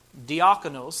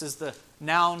 Diakonos is the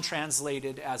noun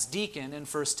translated as deacon in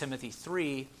 1 Timothy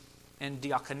 3, and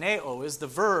diakoneo is the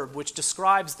verb which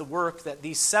describes the work that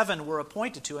these 7 were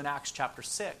appointed to in Acts chapter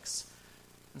 6.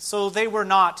 And so they were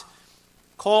not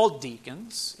called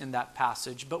deacons in that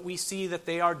passage, but we see that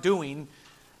they are doing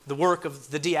the work of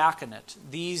the diaconate.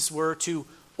 These were to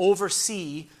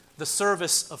oversee the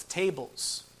service of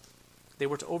tables. They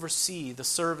were to oversee the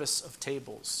service of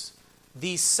tables.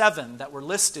 These 7 that were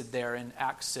listed there in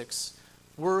Acts 6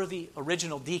 were the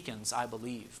original deacons, I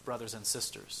believe, brothers and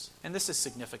sisters. And this is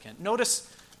significant.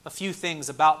 Notice a few things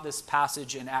about this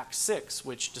passage in Acts 6,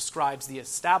 which describes the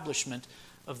establishment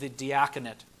of the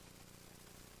diaconate.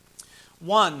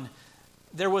 1,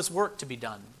 there was work to be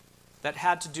done that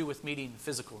had to do with meeting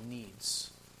physical needs.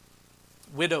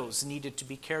 Widows needed to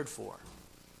be cared for.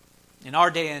 In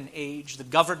our day and age, the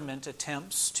government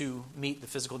attempts to meet the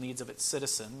physical needs of its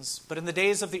citizens, but in the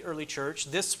days of the early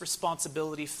church, this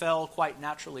responsibility fell quite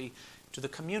naturally to the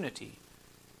community.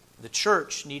 The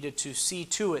church needed to see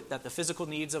to it that the physical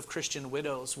needs of Christian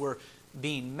widows were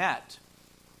being met.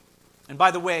 And by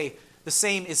the way, the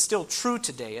same is still true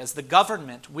today, as the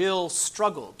government will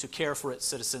struggle to care for its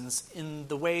citizens in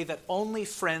the way that only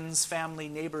friends, family,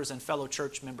 neighbors, and fellow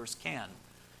church members can.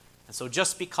 And so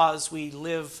just because we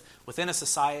live within a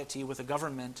society with a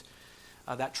government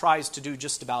that tries to do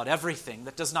just about everything,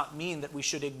 that does not mean that we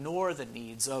should ignore the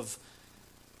needs of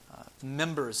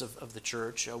members of the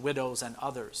church, widows and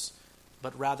others,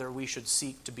 but rather we should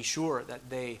seek to be sure that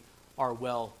they are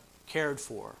well cared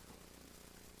for.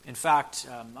 In fact,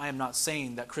 I am not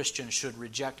saying that Christians should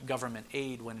reject government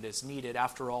aid when it is needed.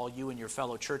 After all, you and your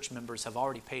fellow church members have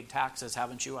already paid taxes,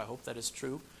 haven't you? I hope that is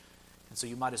true. And so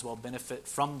you might as well benefit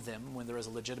from them when there is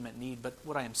a legitimate need. But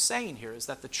what I am saying here is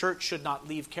that the church should not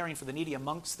leave caring for the needy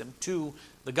amongst them to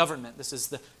the government. This is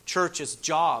the church's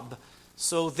job.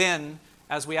 So then,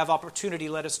 as we have opportunity,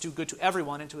 let us do good to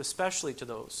everyone, and to especially to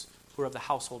those who are of the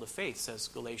household of faith, says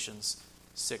Galatians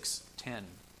 6:10.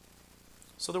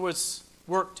 So there was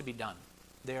work to be done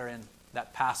there in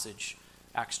that passage,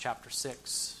 Acts chapter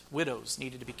 6. Widows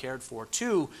needed to be cared for.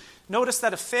 2, notice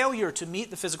that a failure to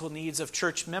meet the physical needs of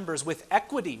church members with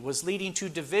equity was leading to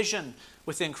division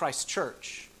within Christ's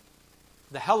church.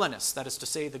 The Hellenists, that is to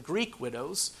say the Greek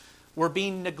widows, were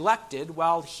being neglected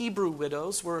while Hebrew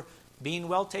widows were being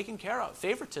well taken care of.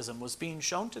 Favoritism was being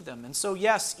shown to them. And so,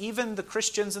 yes, even the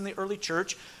Christians in the early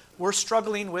church were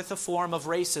struggling with a form of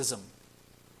racism.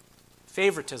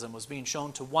 Favoritism was being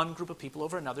shown to one group of people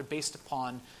over another based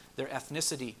upon their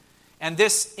ethnicity. And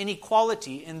this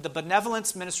inequality in the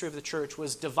benevolence ministry of the church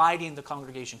was dividing the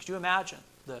congregation. Could you imagine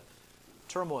the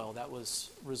turmoil that was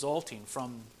resulting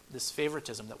from this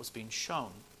favoritism that was being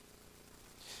shown?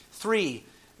 3,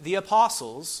 the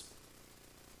apostles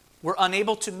were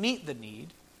unable to meet the need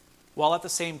while at the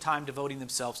same time devoting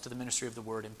themselves to the ministry of the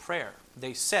word and prayer.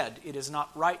 They said, it is not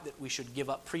right that we should give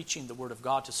up preaching the word of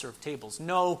God to serve tables.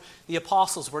 No, the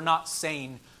apostles were not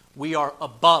saying we are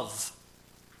above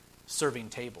serving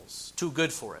tables. Too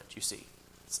good for it, you see.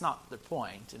 It's not the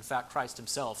point. In fact, Christ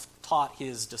himself taught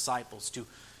his disciples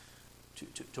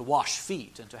to wash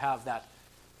feet and to have that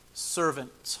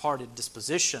servant's-hearted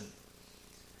disposition.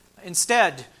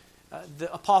 Instead,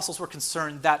 the apostles were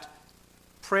concerned that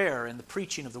prayer and the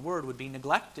preaching of the word would be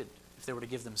neglected if they were to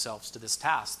give themselves to this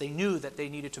task. They knew that they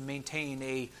needed to maintain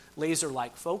a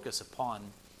laser-like focus upon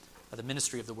the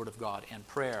ministry of the word of God and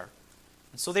prayer.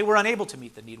 And so they were unable to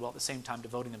meet the need while at the same time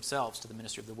devoting themselves to the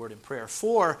ministry of the word and prayer.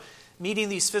 4, meeting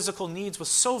these physical needs was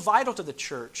so vital to the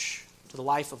church, to the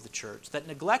life of the church, that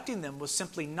neglecting them was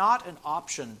simply not an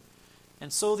option.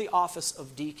 And so the office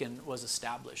of deacon was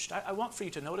established. I want for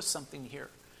you to notice something here,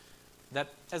 that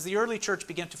as the early church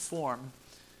began to form,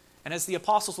 and as the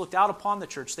apostles looked out upon the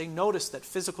church, they noticed that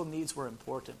physical needs were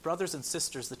important. Brothers and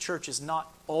sisters, the church is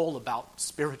not all about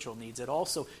spiritual needs. It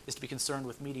also is to be concerned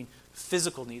with meeting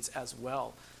physical needs as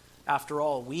well. After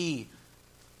all, we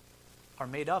are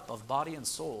made up of body and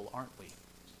soul, aren't we?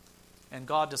 And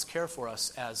God does care for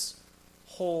us as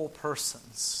whole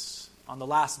persons. On the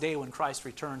last day when Christ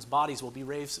returns, bodies will be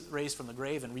raised from the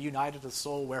grave and reunited with the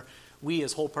soul, where we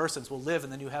as whole persons will live in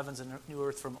the new heavens and new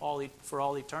earth for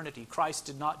all eternity. Christ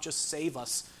did not just save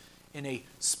us in a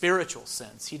spiritual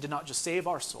sense. He did not just save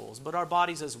our souls, but our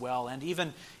bodies as well. And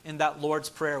even in that Lord's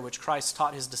Prayer, which Christ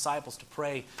taught his disciples to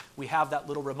pray, we have that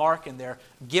little remark in there,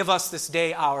 give us this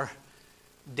day our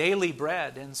daily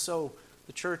bread. And so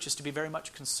the church is to be very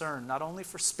much concerned, not only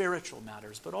for spiritual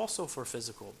matters, but also for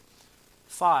physical.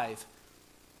 5,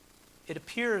 it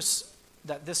appears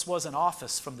that this was an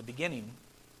office from the beginning,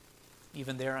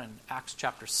 even there in Acts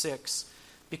chapter 6,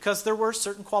 because there were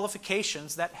certain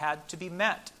qualifications that had to be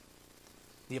met.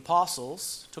 The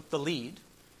apostles took the lead,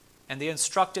 and they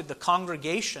instructed the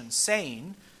congregation,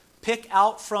 saying, "Pick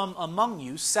out from among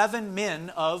you 7 men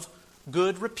of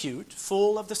good repute,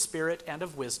 full of the Spirit and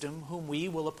of wisdom, whom we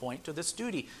will appoint to this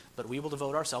duty. But we will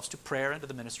devote ourselves to prayer and to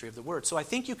the ministry of the word." So I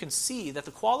think you can see that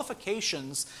the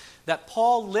qualifications that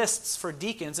Paul lists for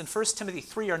deacons in 1 Timothy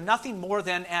 3 are nothing more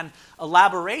than an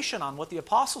elaboration on what the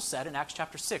apostle said in Acts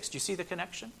chapter 6. Do you see the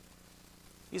connection?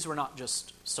 These were not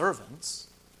just servants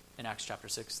in Acts chapter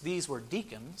 6. These were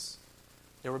deacons.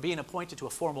 They were being appointed to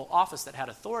a formal office that had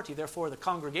authority. Therefore, the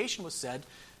congregation was said,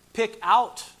 pick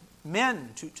out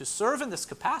men to serve in this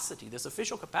capacity, this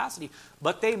official capacity,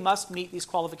 but they must meet these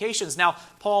qualifications. Now,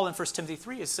 Paul in 1 Timothy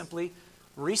 3 is simply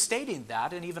restating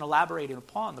that and even elaborating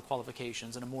upon the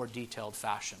qualifications in a more detailed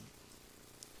fashion.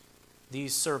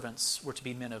 These servants were to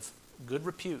be men of good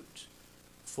repute,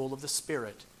 full of the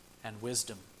Spirit and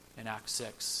wisdom in Acts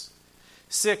 6.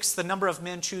 6, the number of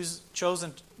men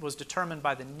chosen was determined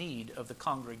by the need of the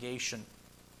congregation.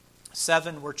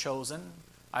 7 were chosen,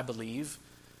 I believe,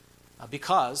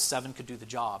 because 7 could do the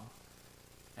job.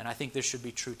 And I think this should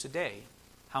be true today.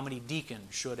 How many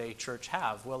deacons should a church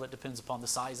have? Well, it depends upon the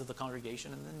size of the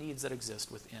congregation and the needs that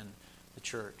exist within the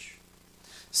church.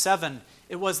 7,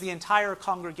 it was the entire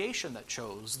congregation that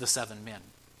chose the 7 men.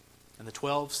 And the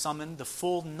 12 summoned the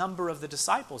full number of the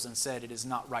disciples and said, "It is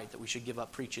not right that we should give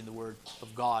up preaching the word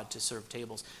of God to serve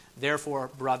tables. Therefore,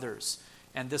 brothers,"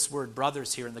 and this word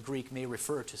brothers here in the Greek may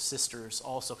refer to sisters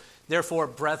also. "Therefore,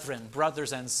 brethren,"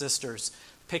 brothers and sisters,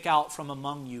 "pick out from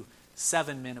among you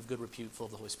 7 men of good repute, full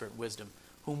of the Holy Spirit and wisdom,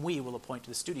 whom we will appoint to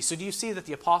this duty." So do you see that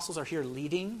the apostles are here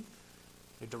leading?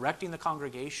 They're directing the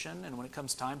congregation, and when it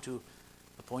comes time to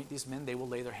appoint these men, they will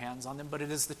lay their hands on them. But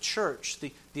it is the church,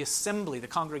 the assembly, the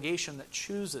congregation that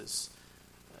chooses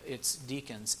its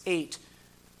deacons. 8,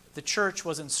 the church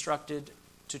was instructed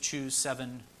to choose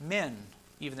 7 men,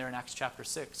 even there in Acts chapter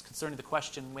 6. Concerning the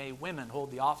question, may women hold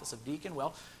the office of deacon?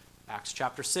 Well, Acts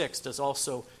chapter 6 does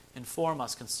also inform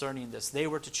us concerning this. They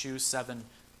were to choose 7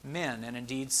 men, and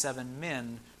indeed 7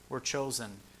 men were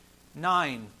chosen.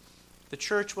 9, the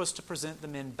church was to present the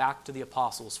men back to the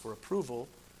apostles for approval,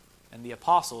 and the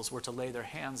apostles were to lay their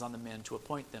hands on the men to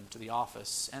appoint them to the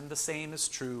office. And the same is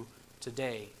true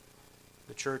today.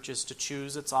 The church is to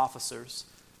choose its officers.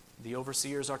 The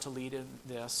overseers are to lead in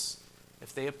this.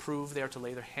 If they approve, they are to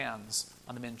lay their hands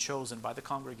on the men chosen by the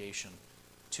congregation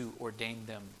to ordain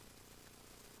them.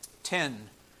 10,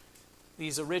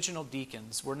 these original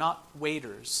deacons were not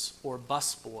waiters or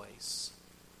busboys.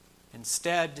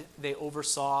 Instead, they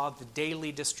oversaw the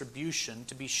daily distribution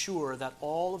to be sure that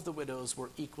all of the widows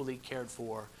were equally cared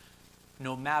for,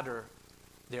 no matter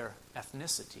their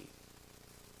ethnicity.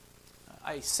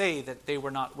 I say that they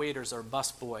were not waiters or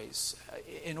busboys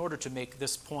in order to make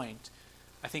this point.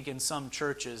 I think in some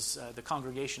churches, the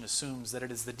congregation assumes that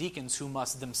it is the deacons who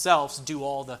must themselves do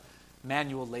all the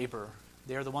manual labor.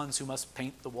 They are the ones who must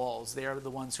paint the walls. They are the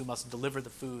ones who must deliver the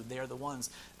food. They are the ones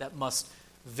that must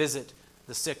visit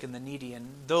the sick and the needy. And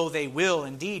though they will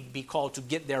indeed be called to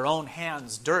get their own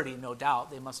hands dirty, no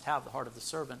doubt, they must have the heart of the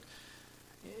servant.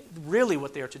 Really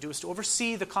what they are to do is to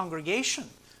oversee the congregation,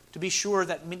 to be sure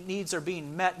that needs are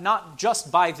being met, not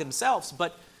just by themselves,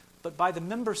 but by the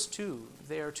members too.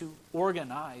 They are to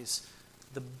organize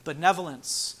the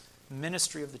benevolence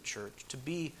ministry of the church, to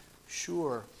be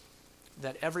sure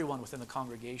that everyone within the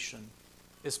congregation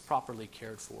is properly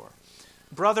cared for.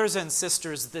 Brothers and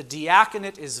sisters, the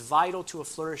diaconate is vital to a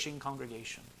flourishing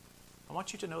congregation. I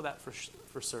want you to know that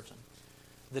for certain.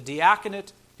 The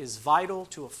diaconate is vital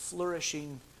to a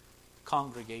flourishing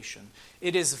congregation.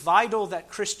 It is vital that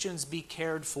Christians be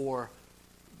cared for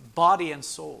body and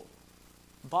soul.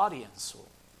 Body and soul.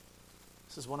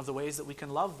 This is one of the ways that we can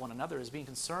love one another, is being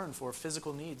concerned for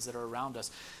physical needs that are around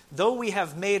us. Though we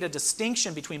have made a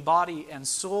distinction between body and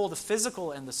soul, the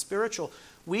physical and the spiritual,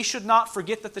 we should not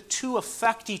forget that the two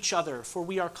affect each other, for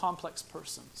we are complex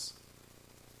persons.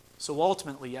 So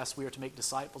ultimately, yes, we are to make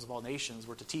disciples of all nations.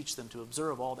 We're to teach them to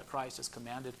observe all that Christ has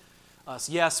commanded us.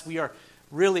 Yes, we are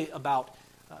really about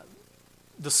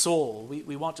the soul.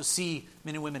 We want to see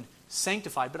men and women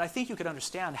sanctified. But I think you could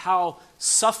understand how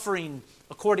suffering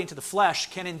according to the flesh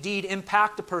can indeed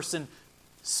impact a person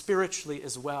spiritually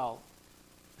as well,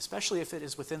 especially if it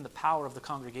is within the power of the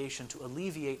congregation to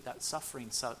alleviate that suffering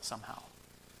somehow.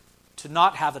 To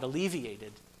not have it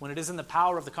alleviated, when it is in the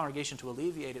power of the congregation to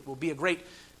alleviate it, will be a great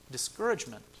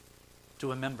discouragement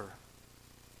to a member.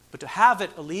 But to have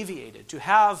it alleviated, to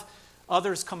have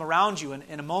others come around you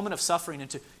in a moment of suffering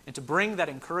and to bring that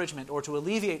encouragement or to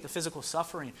alleviate the physical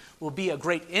suffering will be a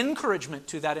great encouragement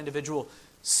to that individual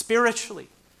spiritually.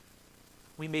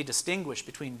 we may distinguish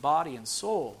between body and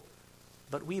soul,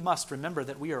 but we must remember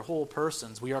that we are whole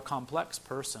persons. We are complex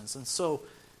persons. And so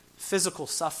physical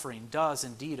suffering does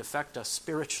indeed affect us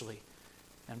spiritually.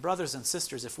 And brothers and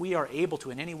sisters, if we are able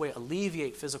to in any way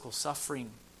alleviate physical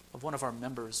suffering of one of our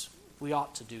members, we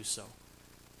ought to do so.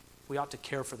 We ought to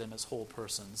care for them as whole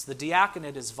persons. The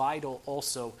diaconate is vital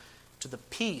also to the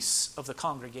peace of the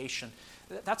congregation.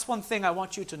 That's one thing I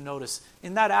want you to notice.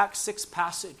 In that Acts 6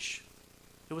 passage,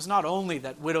 it was not only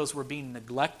that widows were being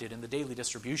neglected in the daily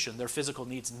distribution, their physical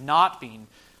needs not being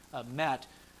met,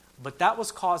 but that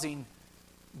was causing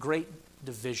great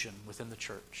division within the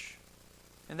church.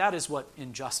 And that is what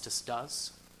injustice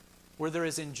does. Where there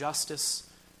is injustice,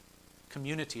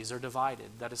 communities are divided.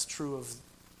 That is true of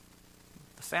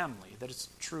the family. That is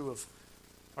true of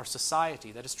our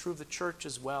society. That is true of the church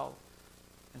as well.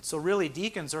 And so really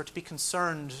deacons are to be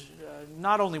concerned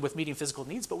not only with meeting physical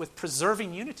needs, but with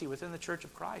preserving unity within the Church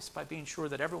of Christ by being sure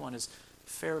that everyone is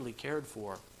fairly cared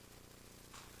for.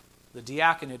 The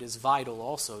diaconate is vital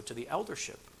also to the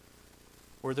eldership.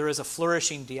 Where there is a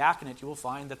flourishing diaconate, you will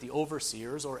find that the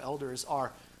overseers or elders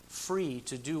are free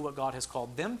to do what God has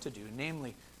called them to do.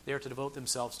 Namely, they are to devote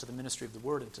themselves to the ministry of the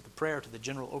word and to the prayer, to the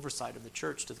general oversight of the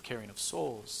church, to the caring of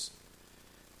souls.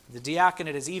 The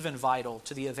diaconate is even vital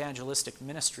to the evangelistic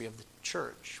ministry of the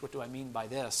church. What do I mean by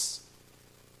this?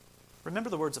 Remember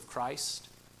the words of Christ.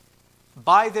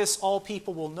 By this all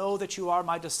people will know that you are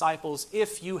my disciples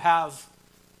if you have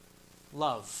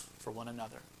love for one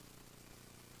another.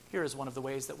 Here is one of the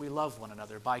ways that we love one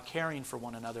another, by caring for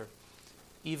one another,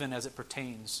 even as it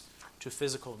pertains to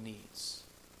physical needs.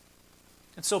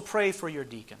 And so pray for your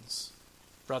deacons,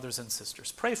 brothers and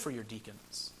sisters. Pray for your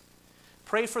deacons.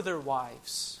 Pray for their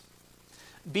wives.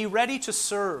 Be ready to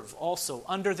serve also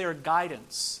under their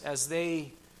guidance as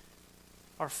they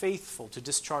are faithful to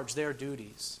discharge their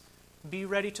duties. Be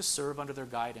ready to serve under their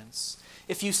guidance.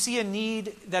 If you see a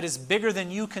need that is bigger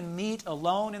than you can meet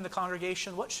alone in the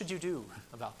congregation, what should you do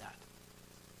about that?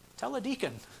 Tell a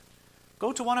deacon.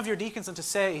 Go to one of your deacons and to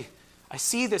say, I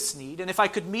see this need, and if I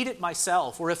could meet it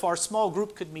myself, or if our small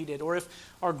group could meet it, or if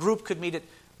our group could meet it,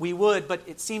 we would, but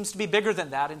it seems to be bigger than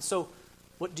that, and so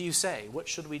what do you say? What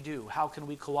should we do? How can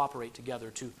we cooperate together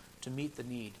to meet the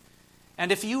need?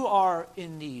 And if you are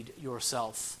in need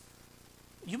yourself,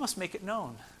 you must make it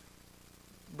known.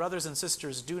 Brothers and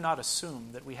sisters, do not assume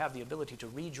that we have the ability to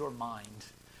read your mind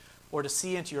or to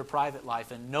see into your private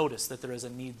life and notice that there is a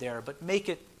need there, but make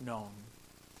it known.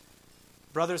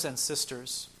 Brothers and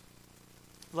sisters,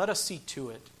 let us see to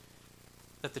it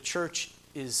that the church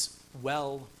is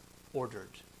well ordered.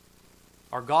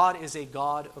 Our God is a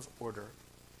God of order,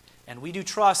 and we do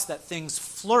trust that things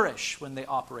flourish when they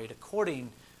operate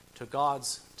according to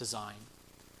God's design.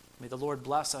 May the Lord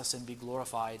bless us and be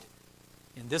glorified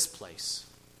in this place.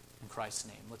 In Christ's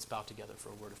name, let's bow together for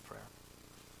a word of prayer.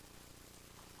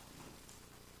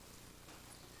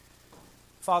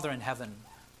 Father in heaven,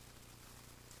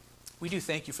 we do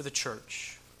thank you for the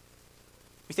church.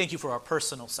 We thank you for our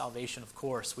personal salvation, of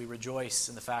course. We rejoice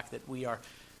in the fact that we are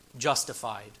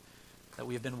justified, that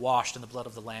we have been washed in the blood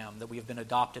of the Lamb, that we have been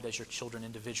adopted as your children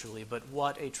individually. But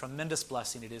what a tremendous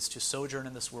blessing it is to sojourn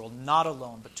in this world, not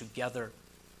alone, but together.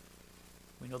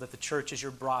 We know that the church is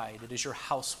your bride. It is your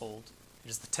household. It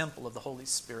is the temple of the Holy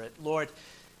Spirit. Lord,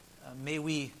 may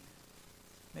we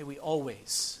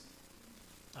always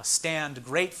stand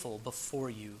grateful before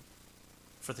you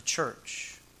for the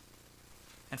church.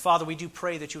 And Father, we do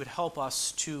pray that you would help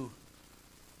us to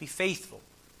be faithful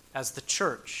as the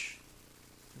church,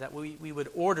 that we would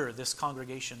order this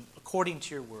congregation according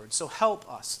to your word. So help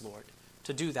us, Lord,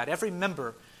 to do that. Every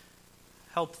member,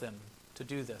 help them to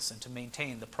do this and to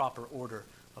maintain the proper order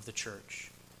of the church.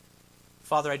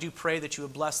 Father, I do pray that you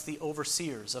would bless the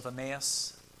overseers of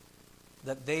Emmaus,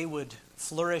 that they would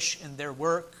flourish in their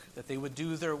work, that they would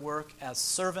do their work as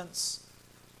servants,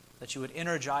 that you would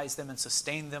energize them and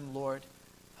sustain them, Lord.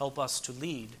 Help us to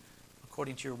lead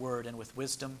according to your word and with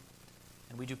wisdom.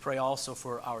 And we do pray also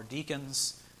for our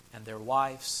deacons and their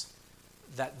wives,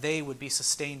 that they would be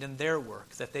sustained in their work,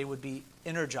 that they would be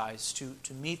energized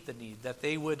to meet the need, that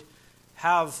they would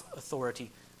have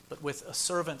authority, but with a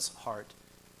servant's heart.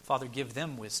 Father, give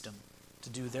them wisdom to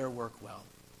do their work well.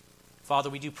 Father,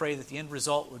 we do pray that the end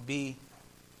result would be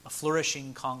a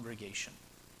flourishing congregation.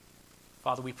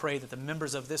 Father, we pray that the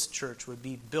members of this church would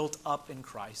be built up in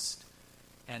Christ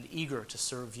and eager to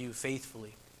serve you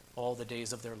faithfully all the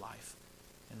days of their life.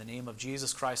 In the name of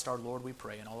Jesus Christ our Lord we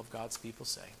pray, and all of God's people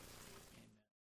say,